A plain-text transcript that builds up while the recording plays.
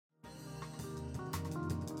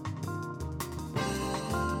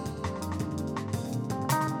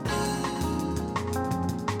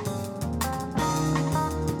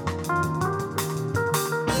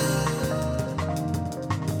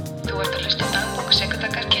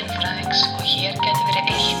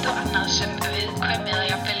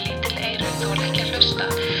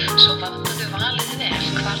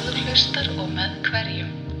hvar og með hverjum.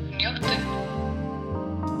 Njóttu.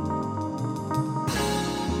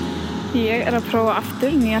 Ég að prófa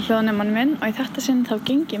aftur nýja hljóðnemann minn og í þetta sinn þá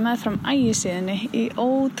geng ég meðfram Ægisíðunni í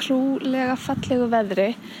ótrúlega fallegu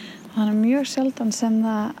veðri. Það mjög sjaldan sem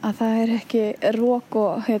það ekki rok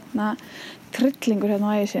og trillingur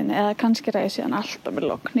á Ægisíðunni eða kannski er Ægisíðan alltaf með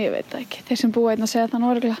logn, ég veit það ekki. Þeir sem búa segja það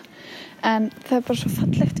örugglega. En það bara svo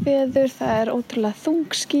fallegt veður, það ótrúlega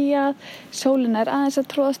þungskýjað, sólin aðeins að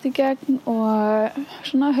tróðast í gegn og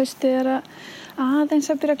svona haustið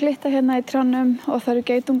aðeins að byrja að glitta í trjánum og það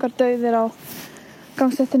geitungar dauðir á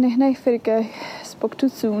gangstéttinni. Nei, spoke too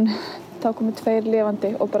soon. Þá komu 2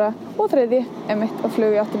 lifandi og þriðji einmitt og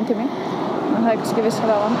flug í áttina til mín. Þannig það kannski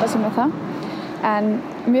vissara að vanda sig með það. En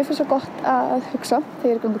mér finnst svo gott að hugsa þegar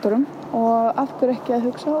ég er í göngutúrum og af hverju ekki að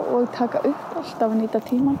hugsa og taka upp alltaf að nýta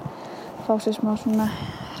tímann. Fá sér smá svona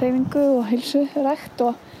hreyfingu og heilsurækt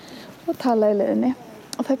og tala í leiðinni.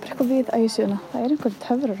 Og það bara eitthvað við Ægisíðuna. Það einhver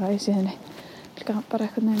töfrar á Ægisíðunni. Líka bara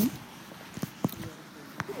eitthvað neginn.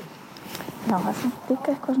 Já, það samt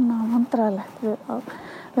líka eitthvað svona vandræðalegt við að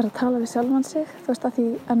vera að tala við sjálfan sig. Þú veist að því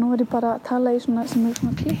að nú ég bara að tala í svona sem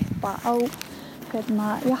svona klippa á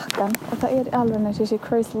jakkan og það alveg eins og ég sé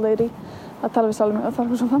crazy lady að tala við sjálfan mig og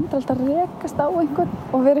það svo vandræðalegt að rekast á einhvern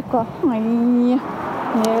og vera eitthvað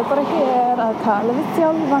ég bara hér að tala við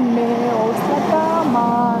sjálfan mig og óslega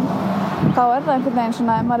gaman. Þá það einhvern veginn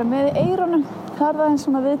svona, ef maður með í eyrunum, það það eins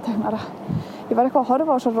svona viðteknara. Ég var eitthvað að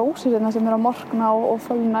horfa á þessar rósir sem að morgna og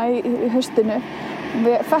fölna í haustinu.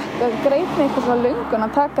 Við greip mig eitthvað svona löngun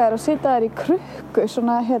að taka þær og sitja þær í krukku,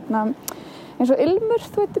 svona eins og Ilmur,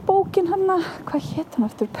 þú veit í bókin hvað hét hann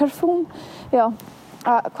eftir? Perfume? Já.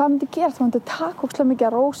 Hvað myndi gera? Þú myndi taka ógeðslega mikið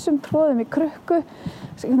af rósum, tróðum í krukku,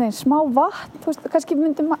 smá vatn, þú veist, kannski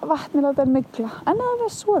myndi vatnið láta þær mygla, en það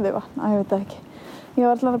var soðið vatn, ég veit það ekki. Ég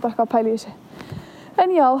var alltaf bara eitthvað að pæla í þessu. En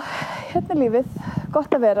já, lífið,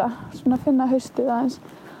 gott að vera, svona að finna haustið aðeins,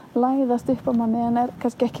 læðast upp á manni en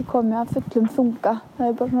kannski ekki komið að fullum þunga,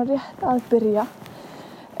 það bara svona rétt að byrja.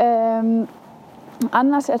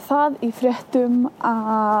 Annars það í fréttum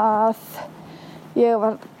að ég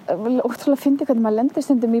var ótrúlega fyndið hvernig maður lendir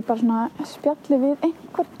stundum í bara svona spjalli við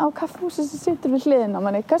einhvern á kaffihúsi sem situr við hliðina á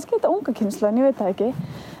manni. Kannski þetta unga kynslóðin, ég veit það ekki.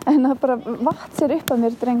 En það bara vatt sér upp að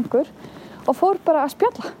mér drengur og fór bara að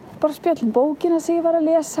spjalla. Bara spjallin bókina sem ég var að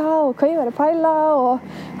lesa og hvað ég var að pæla og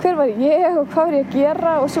hver var ég og hvað var ég að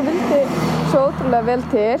gera og svo vildi svo ótrúlega vel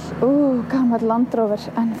til. Gamall Land Rover,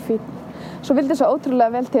 en fín. Svo vildi svo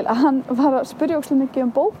ótrúlega vel til að hann var að spyrja ógeðslega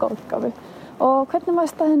mikið bókaútgáfu. Og hvernig var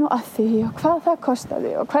staðið nú að því og hvað það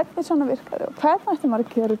kostaði og hvernig svona virkaði og hvernig ætti maður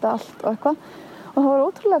að gera þetta allt og eitthvað. Og það var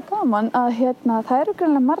ótrúlega gaman að það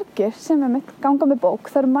greinilega margir sem ganga með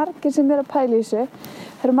bók. Það margir sem að pæla í þessu.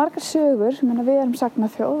 Það margar sögur, við erum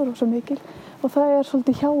sagnaþjóð og svo mikil. Og það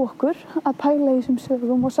svolítið hjá okkur að pæla í þessum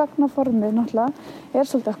sögum og sagnaformið náttúrulega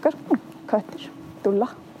svolítið okkar. Köttur,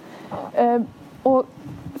 dúlla. Og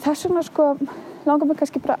þess vegna langar mig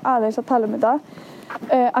kannski bara aðeins að tala þetta.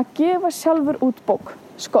 Að gefa sjálfur út bók.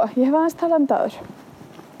 Ég hef aðeins talað það áður.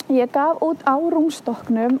 Ég gaf út á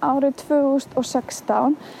Rúmstokknum árið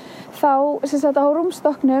 2016. Þá, á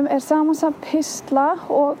Rúmstokknum samansafn pistla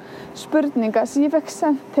og spurninga sem ég fékk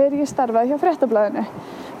sent þegar ég starfaði hjá Fréttablaðinu.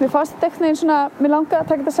 Mér fannst þetta einhvern veginn mér langaði að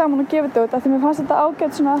taka þetta saman og gefa þetta út af því mér fannst þetta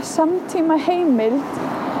ágætt svona samtíma heimild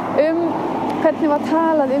hvernig var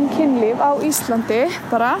talað kynlíf á Íslandi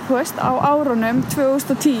bara, þú veist, á árunum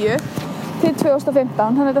 2010 til 2015,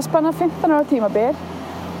 þannig að þetta spannar 15 ára tímabil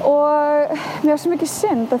og mér var svo mikið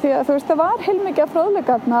synd af því að þú veist, það var heilmikið af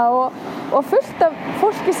fróðleika þarna og fullt af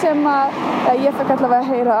fólki sem ég fekk allavega að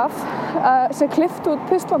heyra af sem klipptu út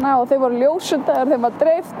pistlana og þeir voru ljósundaðir, þeim var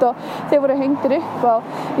dreift og þeir voru hengdir upp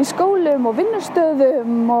í skólum og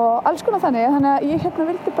vinnustöðum og alls konar þannig að ég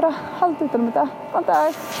vildi bara halda utan þetta.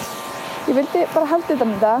 Ég vildi bara halda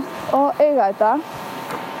utan þetta og eiga þetta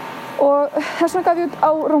og þess vegna gaf ég út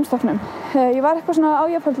á Rúmstokknum. Ég var eitthvað svona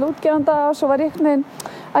ájafnfæll útgefanda og svo var ég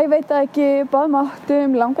ég veit það ekki, báðum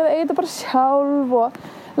áttum, langaði að eiga þetta bara sjálf og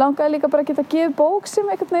langaði líka bara að geta gefið bók sem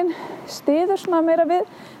einhvern veginn styður svona meira við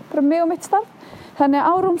bara mig og mitt starf. Þannig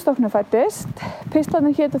á Rúmstokknum fæddist,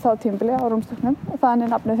 pistlarnir hétu þá tímabili á Rúmstokknum og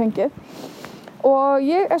þaðan nafnið fengið. Og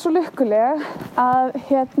ég svo lukkuleg að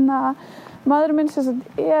maðurinn minn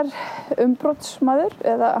umbrotsmaður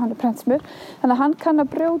eða hann prentsmiður, þannig að hann kann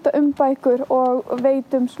að brjóta bækur og veit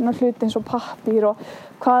svona hluti eins og pappír og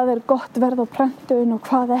hvað gott verð á prentun og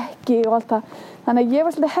hvað ekki og allt það. Þannig að ég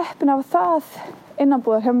var svolítið heppin af það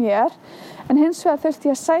innanbúðar hjá mér en hins vegar þurfti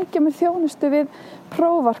ég að sækja mér þjónustu við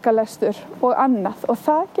prófarkalestur og annað og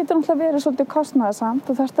það getur náttúrulega verið svolítið kostnaðarsamt.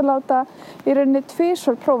 Þú þarft að láta í rauninni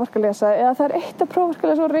 2 prófarkalesa eða það eitt að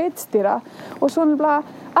prófarkalesa og ritstýra og svo nefnilega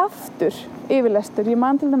aftur yfirlestur. Ég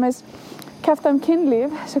man til dæmis Keppt kynlíf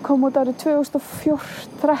sem kom út árið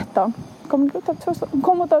 2013, kom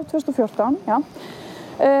út árið 2014, já.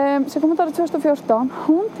 Sem kom út árið 2014,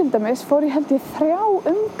 hún til dæmis fór í held ég 3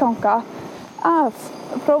 umganga af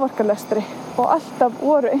prófarkalestri og alltaf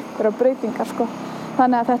voru einhverjar breytingar sko.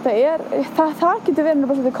 Þannig að þetta það getur verið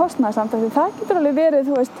bara svolítið kostnaðarsamt af því það getur alveg verið,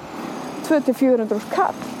 þú veist, 200-400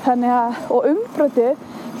 kall. Þannig að, og umbrotið,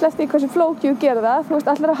 eftir hversu flókið þú gerir það, þú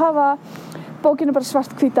veist, allir að hafa bókinu bara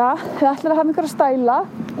svart-hvíta, eða allir að hafa einhverja stæla,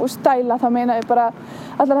 og stæla þá meina ég bara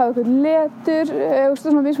allir að hafa einhvern letur,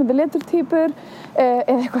 svona mismunandi leturtýpur,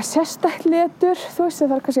 eða eitthvað sérstakt letur, þú veist,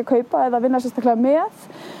 það þarf kannski að kaupa eða vinna sérstaklega með.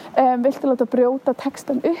 Viltu láta brjóta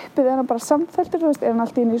textan upp eða er hann bara samfelldur, þú veist, er hann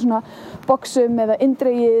allt inn í svona boxum eða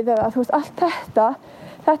indregið eða þú veist, allt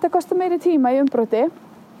þetta kostar meiri tíma í umbroti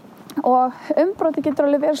og umbroti getur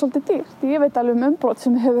alveg verið svolítið dýrt. Ég veit alveg umbrot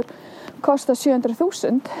sem hefur kostað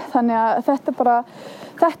 700.000, þannig að þetta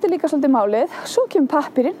er líka svolítið málið. Svo kemur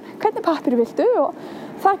pappírinn, hvernig pappír viltu og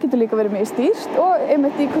það getur líka verið mjög stýrt og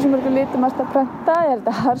einmitt í hversu mörgum litum ertu að prenta, er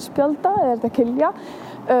þetta harðspjalda, er þetta kilja,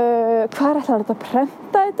 hvar ætlar þetta að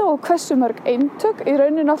prenta þetta og hversu mörg eintök. Í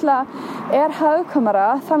rauninni náttúrulega er hagkvæmara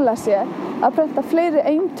þannig séð að prenta fleiri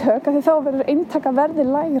eintök af því þá verður eintaka verði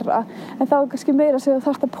lægra en þá er kannski meira sem þú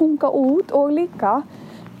þarft að punga út og líka,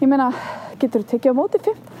 ég meina, getur þú tekið á móti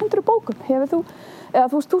 1500 bókum, hefur þú, eða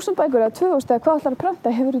þú veist 1000 bækur eða 2000 eða hvað ætlar að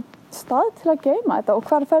prenta, hefur þú stað til að geyma þetta og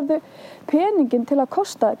hvar ferðu peningin til að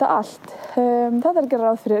kosta þetta allt. Það er að gera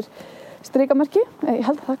ráð fyrir strikamerki, ég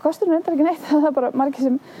held að það kostur reyndar ekki neitt, það er bara margir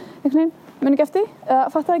sem einhvern veginn muni ekki eftir, eða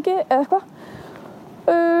fatta ekki eða eitthvað.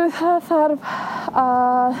 Það þarf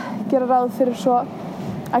að gera ráð fyrir svo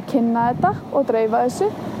að kynna þetta og dreifa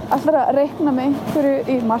þessu. Ætlar að reikna með einhverju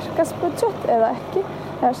í markaðsbudget eða ekki,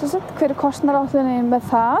 eða sem sagt hver er kostnaðaráætlunin með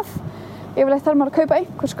það. Yfirleitt þarf maður að kaupa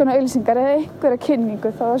einhvers konar auglýsingar eða einhverja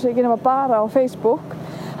kynningu þá þessu ekki nema bara á Facebook.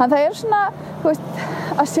 Þannig það er svona, þú veist,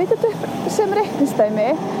 að setja þetta upp sem reikningsdæmi,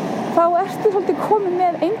 þá ertu svolítið komin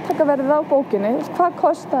með eintakaverðið á bókinni. Hvað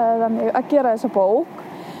kostaði það mig að gera þessa bók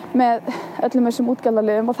með öllum þessum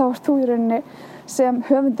útgjaldaliðum og þá ert þú í rauninni sem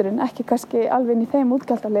höfundurinn ekki kannski alveg inn í þeim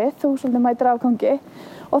útgjaldalið, þú svolítið mætir afgangi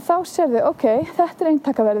og þá sérðu, ok, þetta er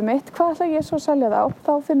eintakaverðið mitt, hvað ætla ég svo að selja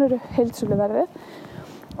þá finnur þú heildsöluverðið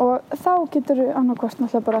og þá getur þú annarkvort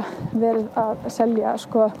náttúrulega bara verið að selja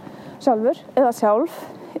sko sjálfur eða sjálf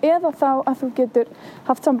eða þá að þú getur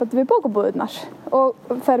haft samband við bókabúðirnar og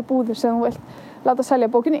það eru búðir sem þú vilt láta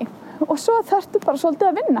selja bókin í og svo þarftu bara svolítið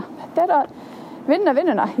að vinna. Þetta er að vinna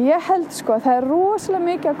vinnuna. Ég held sko að það er rosalega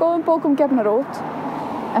mikið af góðum bókum gefnar út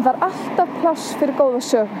en það er alltaf pláss fyrir góða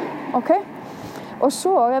sögu, ok? Og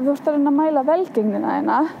svo ef þú ert að reyna að mæla velgengnina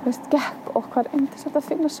þína, veist, gekk og hvað er yndislegt að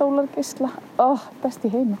finna sólargeisla, best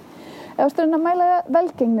í heimi. Ef þú ert að reyna að mæla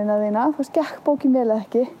velgengnina þína, þú veist, gekk bókin vel eða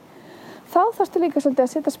ekki, þá þarftu líka svolítið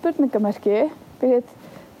að setja spurningamerki við,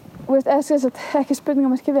 eða ekki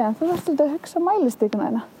spurningamerki við, en þú þarftu svolítið að hugsa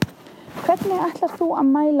mælistikuna þína. Hvernig ætlar þú að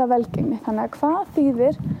mæla velgengni? Þannig að hvað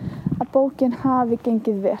þýðir að bókin hafi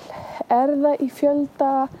gengið vel? Er það í fjölda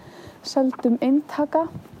seldum eintaka?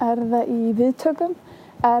 Er það í viðtökum?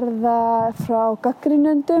 Er það frá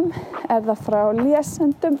gagnrýnendum? Er það frá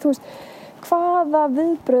lesendum? Þú veist, hvaða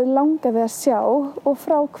viðbrögð langar þig að sjá og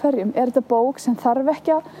frá hverjum? Er þetta bók sem þarf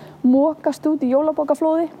ekki að mokast út í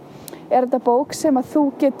jólabókaflóði? Er þetta bók sem að þú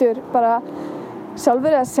getur bara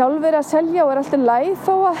sjálfur að selja og er alltaf læg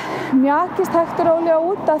þó að mjakist hægt og rólega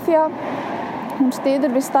út af því að hún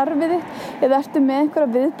styður við starfið þitt eða ertu með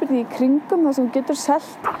einhverja viðburði í kringum þar sem þú getur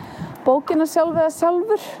selt bókina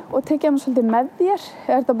sjálfur og tekið hana svolítið með þér.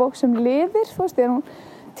 Er þetta bók sem lifir, þú veist, er hún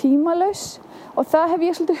tímalaus og það hef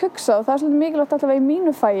ég svolítið hugsað og það er svolítið mikilvægt allavega í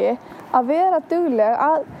mínu fagi að vera dugleg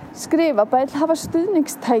að skrifa, bara að hafa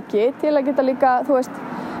stuðningstæki til að geta líka, þú veist,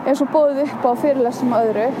 eins og boðið upp á fyrirlestum og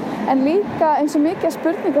öðru en líka eins og mikið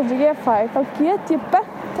spurningum sem ég fæ þá get ég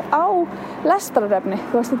bent á lestrarefni,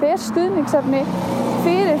 þú veist, þetta er stuðningsefni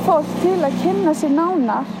fyrir fólk til að kynna sér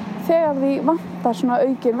nánar þegar því vantar svona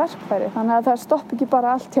aukin verkfæri þannig að það stoppi ekki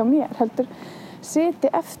bara allt hjá mér heldur siti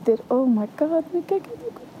eftir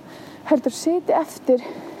heldur siti eftir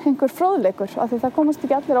einhver fróðleikur af því það komast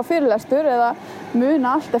ekki allir á fyrirlestur eða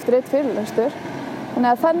muna allt eftir eitt fyrirlestur.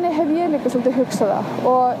 Þannig hef ég líka svolítið hugsað það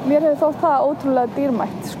og mér hefur þótt það ótrúlega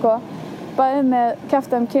dýrmætt sko, bæði með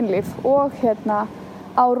Keppt kynlíf og hérna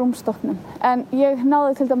á rúmstokknum. En ég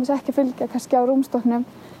náði til dæmis ekki að fylgja kannski á rúmstokknum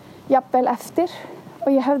jafnvel eftir og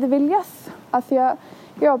ég hefði viljað af því að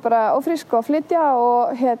ég var bara ófrísk að flytja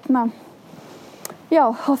og já,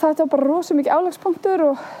 og þetta var bara rosa mikið álagspunktur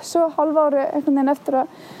og svo hálfa ári einhvern veginn eftir að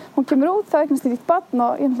hún kemur út, það eignast lítið barn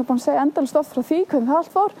og ég er náttúrulega búin að segja endalaust oft frá því hvernig það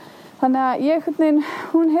allt fór. Þannig að ég einhvern veginn,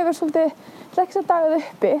 hún hefur svolítið leggst dagað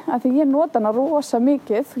uppi af því ég nota hana rosa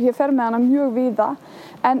mikið og ég fer með hana mjög víða.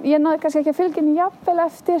 En ég náði kannski ekki að fylgja henni jafnvel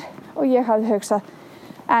eftir og ég hafði hugsað.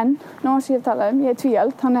 En, nú sem ég hef talað ég er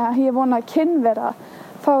tvíöld, þannig að ég vona að kynvera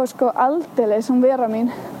fái sko aldeilis, hún vera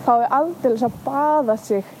mín, fái aldeilis að baða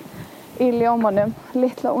sig í ljómanum.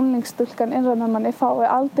 Litla unglingsstúlkan innra með manni fái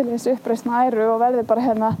aldeilis uppreisna æru og verði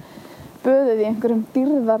bara böðuð í einhverjum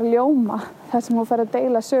dýrðar ljóma þar sem hún fer að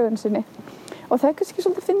deila sögun sinni. Og það er kannski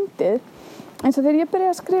svolítið fyndið, eins og þegar ég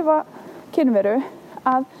byrjaði að skrifa kynveru,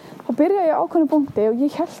 að þá byrjaði ég á ákveðnum punkti og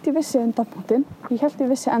ég hélt ég vissi endapunktinn, ég hélt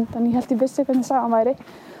ég vissi endan, ég hélt ég vissi hvernig sagan væri.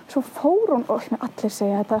 Svo fór hún, og allir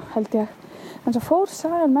segja þetta held ég, en svo fór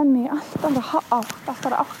sagan með mig í allt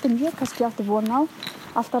aðra átt en ég kannski átti von á,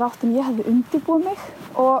 allt aðra átt en ég hefði undirbúið mig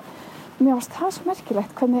og mér varst það svo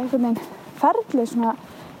merkilegt hvernig einhvern veginn ferlið svona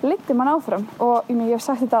leiddi mann áfram og ég hef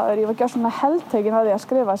sagt þetta áður, ég var gjörsamlega heltekin að því að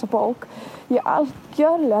skrifa þessa bók. Ég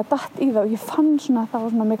algjörlega datt í það og ég fann svona að það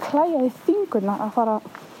var svona mig klæjaði í þingurnar að fara að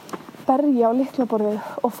berja á lyklaborðið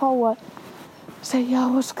og fá að segja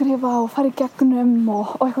og skrifa og fara í gegnum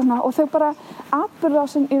og eitthvað svona og þau bara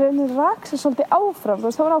atburðarásin í rauninni rak sér svolítið áfram.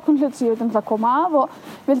 Það var ákveðin hlut sem ég vildi að koma af og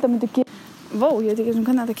vildi að myndi gera. Vó, ég veit ekki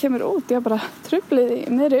hvernig þetta kemur út, ég var bara trufluð í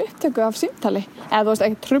miðri upptöku af símtali. Eða þú veist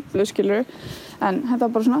ekki trufluð skilur, en þetta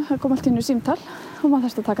var bara svona, það kom allt í einu símtal og maður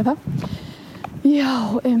þurfti að taka það. Já,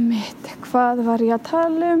 einmitt, hvað var ég að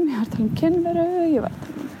tala um? Ég var að tala um kynveru, ég var að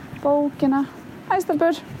tala um bókina. Hæ,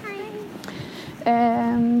 stelpur.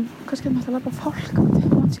 Hvað skilur maður að labba fálkáti?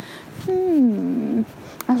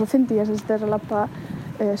 En svo fyndi ég að labba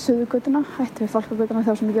Suðurgötuna, hætti við Fálkagötuna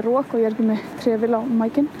þegar svo mikið rók og ég er ekki með trefil á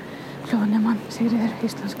mækinn. Hljóðnemann, Sigríður,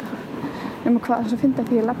 íslenska. Nema hvað, svo fyndi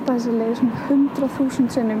að ég labbaði þessa leið svona 100.000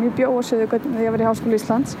 sinnum. Ég bjó á Suðurgötunni þegar ég var í Háskóla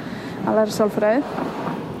Íslands að læra sálfræði.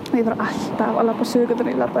 Og ég var alltaf að labba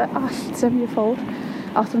Suðurgötunni, ég labbaði allt sem ég fór.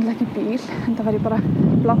 Áttunlega ekki bíl, en það var ég bara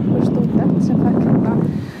blankur stúdent sem fekk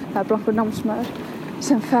það er blankur námsmaður,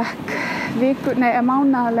 sem fekk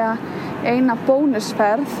mánaðarlega eina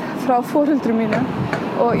bónusferð frá foreldrum mínum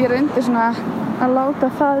og ég reyndi svona að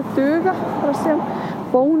láta það duga bara sem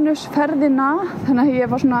bónusferðina, þannig að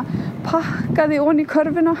ég var svona pakkaði ofan í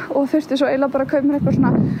körfuna og þurfti svo eiginlega bara að kaupa mér eitthvað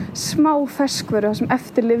svona smá ferskvöru sem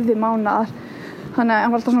eftir lifði mánaðar. Þannig að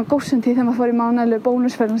hann var alltaf svona góðsenti þegar maður fór í mánaðarlegu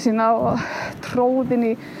bónusferðina sína og tróðin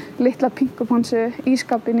í litla pinkupónsu,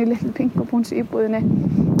 ískapin í litlu pinkupónsu íbúðinni.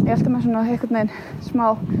 Ég held að með svona einhvern veginn smá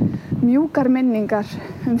mjúkar minningar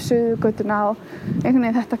Suðurgötuna og einhvern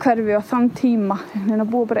veginn þetta hverfi og þann tíma. Einhvern veginn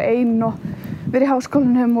að búa bara ein og vera í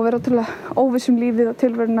háskólanum og vera ótrúlega óviss lífið og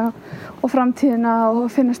tilveruna og framtíðina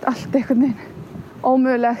og finnast allt einhvern veginn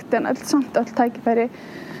ómögulegt en öll tækifæri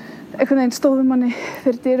einhvern veginn stóðum manni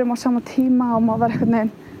fyrir dyrum á sama tíma og maður var einhvern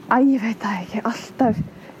veginn, ég veit það ekki, alltaf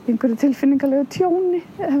einhverju tilfinningalegu tjóni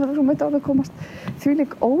hefur svo mætt á að komast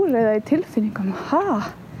þvílík óreiða í tilfinningum,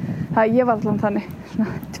 það ég var allan þannig,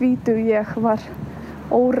 svona tvítug ég var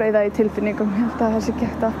óreiða í tilfinningum, ég held að það sé ekki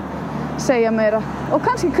hægt að segja meira og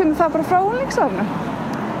kannski kemur það bara frá unglingsárunum,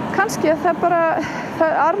 kannski að það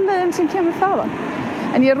er arfleiðin sem kemur þaðan,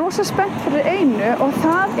 en ég er rosa spennt fyrir einu og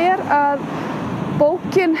það er að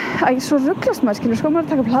bókin, svo rugglast maður, skilur, sko maður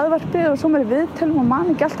að taka upp hlaðvarpið og svo maður í viðtölum og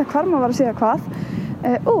man ekki alltaf hvar maður var að segja hvað.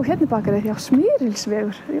 Hérna bakarið, já,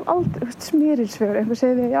 Smyrilsvegur, ég hef aldrei, Smyrilsvegur, einhver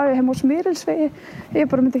segir já, ég hef á Smyrilsvegi, ég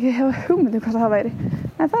bara myndi ekki hefa hugmyndi hvað það væri.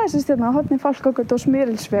 En það er sem stjórna á horni Fálkagötu og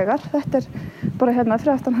Smyrilsvegar, þetta er bara hérna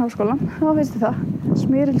fyrir aftan háskólan, þá veistu það,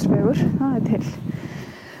 Smyrilsvegur, það er til.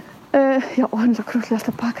 Já, og hann er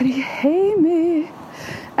krúllegasta bakarið í heimi,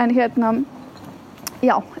 en hérna,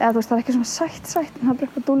 já, eða þú veist, það er ekki svona sætt, en það er bara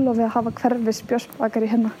eitthvað dúlla við að hafa hverfis björsbakari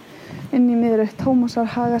hérna inn í miðru, Tómasar,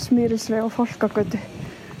 Haga, Smyrilsveg og Fálkagötu,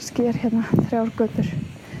 sker hérna 3 götur.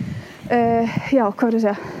 Já, hvað verður að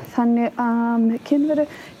segja? Þannig að með kynveru,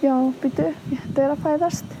 já, býtu, þetta er að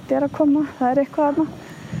fæðast, þetta er að koma, það er eitthvað þarna.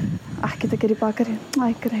 Ekkert að gera í bakari,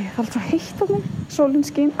 greið, það er alltaf heitt á minn, sólin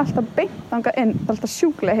skín, alltaf beint þangað inn, það er alltaf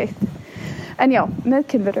sjúklega heitt. En já, með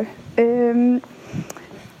kynveru,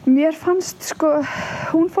 mér fannst, sko,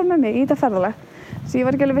 hún fór með mig í þetta ferðalag sem ég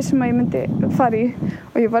var ekki alveg viss að ég myndi fara í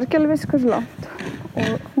og ég var ekki alveg viss hversu langt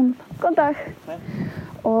og hún, góðan dag,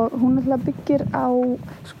 og hún alltaf byggir á,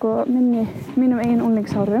 sko mínum eigin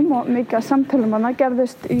unglingsárum og mikið af samtölum hana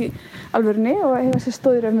gerðust í alvörunni og eiga sér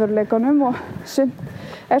stóð í raunveruleikanum og sumt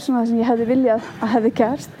svona það sem ég hefði viljað að hefði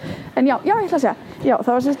gerst. En já, ég ætla að segja, já,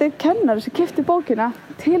 það var einn kennari sem keypti bókina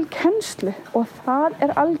til kennslu og það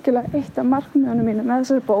algjörlega eitt af markmiðunum mínum með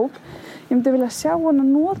þessari bók. Ég myndi vilja sjá hana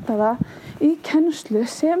nota það í kennslu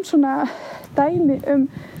sem svona dæmi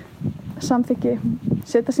samþykki,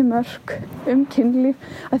 setja sér mörk kynlíf,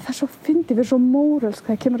 að það svo fyndið við svo móralsk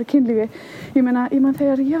þegar kemur að kynlífi. Ég meina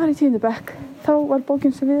þegar ég var í 10. bekk, þá var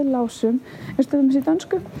bókin sem við lásum, eins og í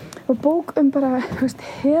dansku, og bók bara,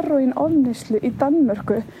 heroín ofneyslu í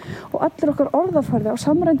Danmörku og allir okkar orðaforði á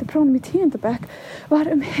samræmdu prófum í 10. bekk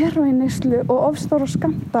var heroínneyslu og ofstóra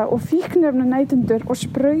skammta og fíkniefnaneytendur og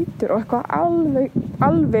sprautur og eitthvað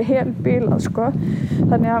alveg helbilað, sko.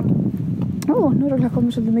 Þannig að nú örugglega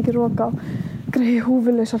komið svolítið mikið roka á greiði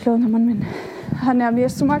húfulausa hljóðnamann minn. Þannig að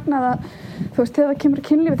mér svo magnað að, þegar það kemur að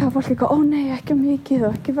kynlífi þá er fólk eitthvað, nei, ekki mikið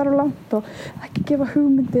og ekki vera langt og ekki gefa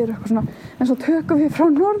hugmyndir og eitthvað svona. En svo tökum við frá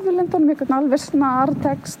Norðurlöndunum eitthvað alveg snar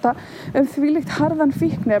texta þvílíkt harðan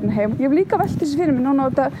fíkniefnaheim. Ég hef líka velt þessu fyrir mig núna á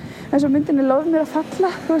þetta, eins og myndinni Lof mér að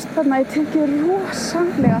falla, þannig að ég tekið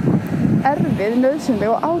rosalega erfið,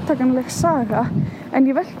 nauðsynleg og átakanleg saga. En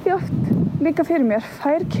ég velti oft líka fyrir mér,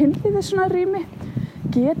 fær kynlífið svona rými?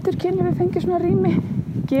 Getur kynlífið fengið svona rými?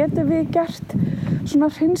 Getum við gert svona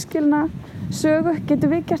hreinskilna sögu?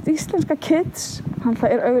 Getum við gert íslenska kids?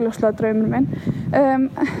 Það augljóslega draumur minn.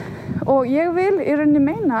 Og ég vil í rauninni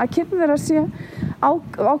meina að kynvera sé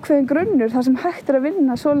ákveðin grunnur þar sem hægt að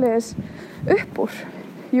vinna svoleiðis upp úr.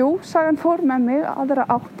 Jú, sagan fór með mig aðra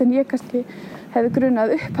átt en ég kannski hefði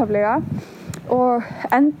grunað upphaflega. Og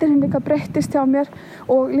endurinn líka breyttist hjá mér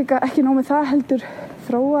og líka ekki nóg með það heldur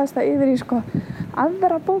þróaðist það yfir í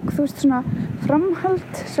aðra bók, svona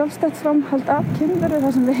framhald, sjálfstætt framhald af kynveru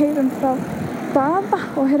þar sem við heyrum frá Daða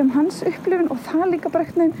og heyrum hans upplifun og það líka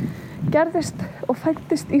breknin gerðist og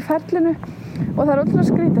fæddist í ferlinu og það ótrúlega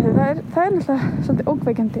skrítið því það náttúrulega svolítið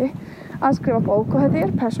ókveikjandi að skrifa bók og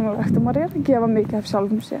þetta persónulegt og maður að gefa mikið af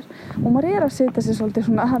sjálfum sér og maður að setja sér svolítið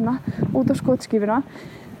svona hana út á skotskífuna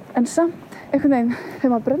en samt einhvern veginn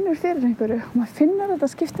þegar maður brennur fyrir einhverju og maður finnur þetta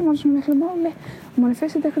skiptir mann svona miklu máli og maður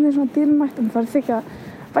fyrst þetta einhvern veginn svona dýrmætt og maður farið þykja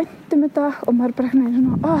vænt þetta og maður bara einhvern veginn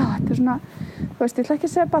svona þetta svona, ég ætla ekki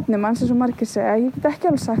að segja barnið manns eins og margir segja, ég get ekki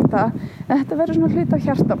alveg sagt það en þetta verður svona hluti á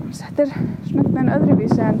hjarta manns þetta svona einhvern veginn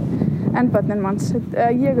öðruvísi en barnið manns,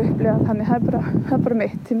 ég upplifa þannig það bara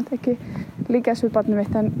mitt, ég myndi ekki líka þessu við barnið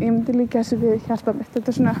mitt en ég myndi líka þessu við hjarta mitt,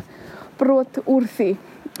 þetta svona brot úr því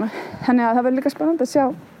þannig að það verður líka spennandi að sjá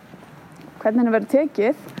hvernig henni verður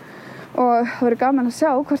tekið og það verður gaman að sjá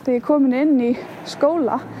hvort ég er komin inn í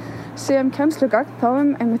skóla sem kennslugagn þá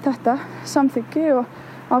einmitt þetta samþykki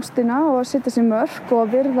og ástina og setja sér mörk og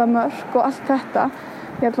virða mörk og allt þetta.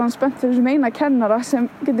 Ég er alveg spennt fyrir þessum eina kennara sem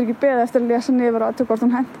getur ekki beðið eftir að lesa niður og athuga hvort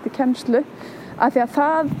hún henti til kennslu af því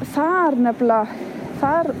að þar nefnilega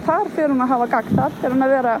þar fer hún að hafa gagn, þar fer hún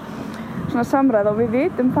að vera svona samræða og við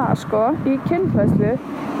vitum það í kynfræðslu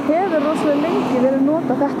hefur rosalega lengi verið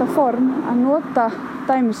nota þetta form að nota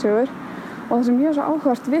dæmisögur og það sem ég svo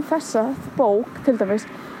áhugavert við þessa bók til dæmis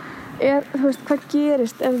hvað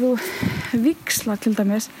gerist ef þú víxlar til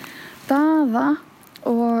dæmis Daða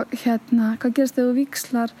og hvað gerist ef þú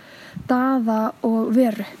víxlar Daða og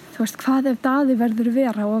Veru hvað ef Daði verður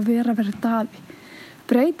Vera og Vera verður Daði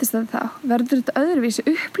breytist þetta verður þetta öðruvísi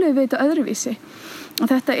upplifir við þetta öðruvísi og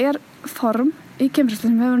þetta form í kynfræðslu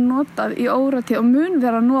sem hefur notað í óratíð og mun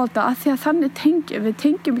vera að nota af því að þannig við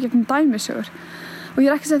tengjum í gegnum dæmisögur og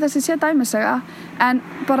ég ekki að segja þessi sé dæmisaga en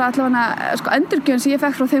bara allavega endurgjöfin sem ég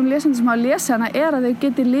fekk frá þeim lesendum sem hafa lesið hana að þau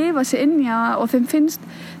geti lifað sig inn í hana og þeim finnst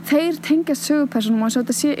þeir tengjast sögupersónum og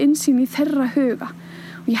þetta sé innsýn í þeirra huga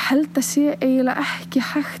og ég held að sé eiginlega ekki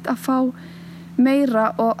hægt að fá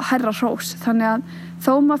meira og hærra hrós þannig að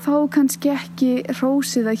þó maður fá kannski ekki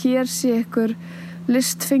hrósið að hér sé ykkur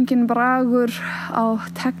listfengin bragur á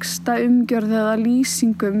texta umgjörð eða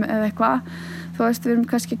lýsingum eða eitthvað við erum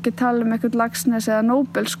kannski ekki að tala eitthvað Laxness eða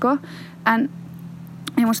Nobel en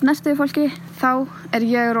ef maður snerti við fólki þá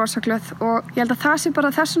ég rosa glöð og ég held að það sé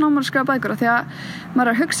bara þessu námar að skrifa bækur því að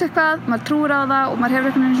maður að hugsa eitthvað, maður trúir á það og maður hefur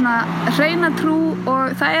einhvern veginn svona hreina trú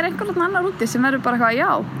og það einhvern annar úti sem verður bara eitthvað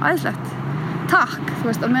já, æðislegt, takk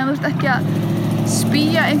og meðan þú ert ekki að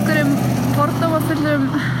spýja einhverjum fordómafullum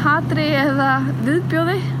hatri eða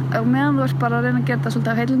viðbjóði og meðan þú ert bara að reyna að gera það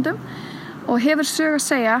svolítið af heillundum og hefur sög að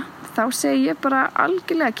segja þá segi ég bara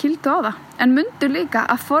algjörlega kýldu á það. En mundu líka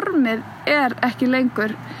að formið ekki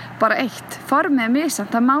lengur bara eitt. Formið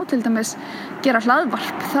misjafnt. Það má til dæmis gera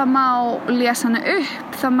hlaðvarp, það má lesa hana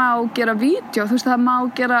upp, það má gera vídeo, það má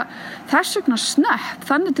gera þess vegna snöpp.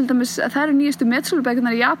 Þannig til dæmis að það eru nýjustu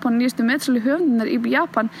metsölubækurnar í Japan, nýjustu metsöluhöfundarnir í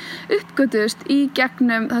Japan uppgötuðust í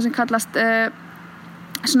gegnum það sem kallast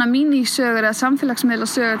svona mínisögur eða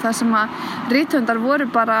samfélagsmiðlasögur þar sem að rithöfundar voru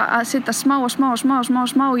bara að setja smá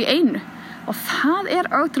í einu. Og það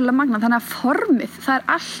ótrúlega magnað, þannig að formið, það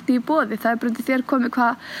allt í boði. Það bara til þér komið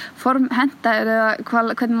hvað form henta eða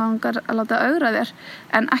hvernig langar að láta augra þér,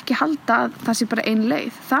 en ekki halda að það sé bara ein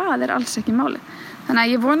leið. Það alls ekki máli. Þannig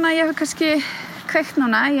að ég vona að ég hef kannski kveikt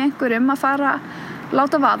núna í einhverjum að fara,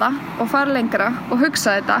 láta vaða og fara lengra og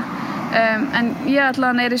hugsa þetta. En ég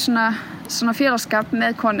allavega í svona félagsskap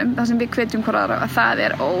með konum, þar sem við hvetjum hvor aðra, að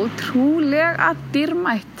það ótrúlega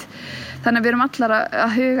dýrmætt. Þannig að við erum allar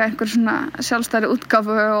að huga einhver svona sjálfstæðri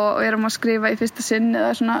útgáfu og erum að skrifa í fyrsta sinn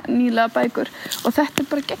eða svona nýlega bækur. Og þetta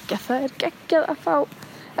bara geggjað. Það geggjað að fá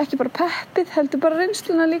ekki bara peppið, heldur bara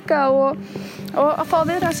reynsluna líka og að fá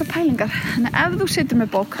að vera þessar pælingar. Þannig að ef þú situr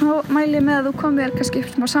með bók, þá mæli ég með að þú komir þér kannski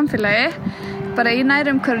upp smá samfélagi, bara í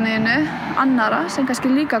nærumhverfinu annara sem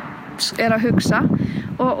kannski líka að hugsa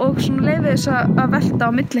og svona leyfið þess að velta á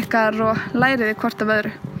milli ykkar og læriði hvort af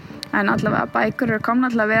öðru. En allavega bækur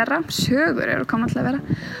komnar til að vera, sögur komnar til að vera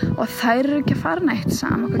og þær ekki að fara neitt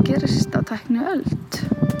sama hvað gerist á tækniöld.